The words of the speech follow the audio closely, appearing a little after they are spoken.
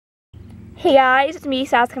Hey guys, it's me,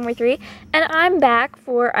 Sascammer3, and I'm back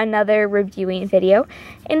for another reviewing video.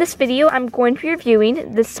 In this video, I'm going to be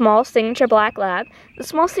reviewing the small signature black lab. The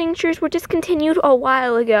small signatures were discontinued a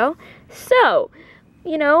while ago, so,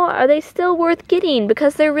 you know, are they still worth getting?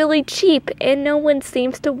 Because they're really cheap and no one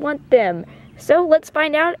seems to want them. So let's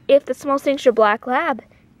find out if the small signature black lab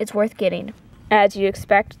is worth getting. As you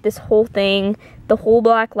expect, this whole thing, the whole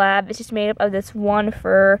black lab is just made up of this one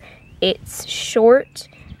fur. It's short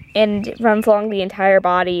and it runs along the entire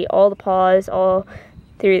body, all the paws, all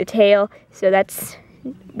through the tail. So that's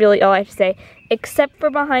really all I have to say, except for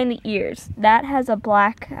behind the ears. That has a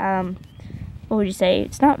black, what would you say?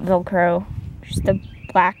 It's not Velcro, just a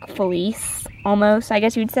black fleece, almost, I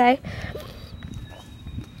guess you'd say.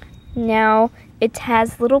 Now, it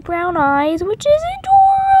has little brown eyes, which is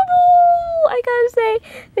adorable! I gotta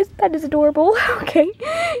say, this pet is adorable. Okay,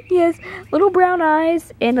 yes, little brown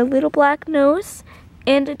eyes and a little black nose.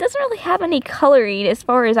 And it doesn't really have any coloring as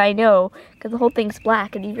far as I know, because the whole thing's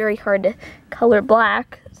black and it's very hard to color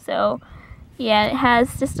black. So, yeah, it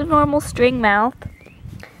has just a normal string mouth,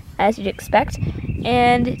 as you'd expect.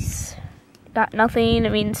 And it's got nothing, I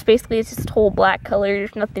mean, it's just whole black color.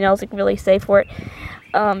 There's nothing else you can really say for it.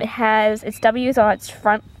 It has its W's on its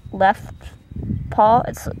front left paw,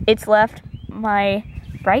 its left, my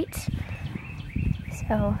right.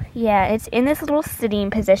 So, yeah, it's in this little sitting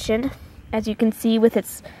position. As you can see with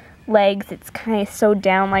its legs, it's kind of sewed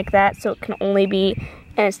down like that, so it can only be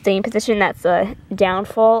in a sitting position. That's a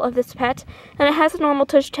downfall of this pet. And it has a normal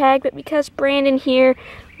touch tag, but because Brandon here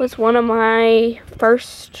was one of my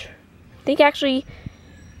first, I think actually,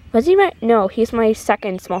 was he my, no, he's my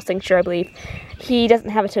second small signature, I believe. He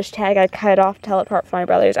doesn't have a touch tag. I cut it off, tell it apart from my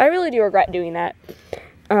brothers. I really do regret doing that.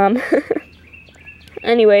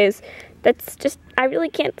 Anyways, that's just, I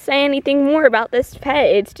really can't say anything more about this pet.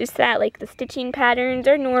 It's just that, like, the stitching patterns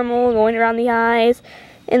are normal, going around the eyes,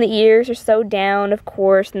 and the ears are sewed down, of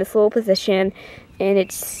course, in this little position, and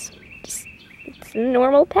it's a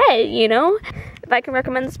normal pet, you know? If I can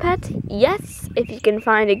recommend this pet, yes, if you can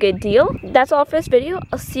find a good deal. That's all for this video.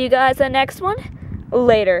 I'll see you guys in the next one.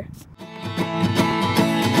 Later.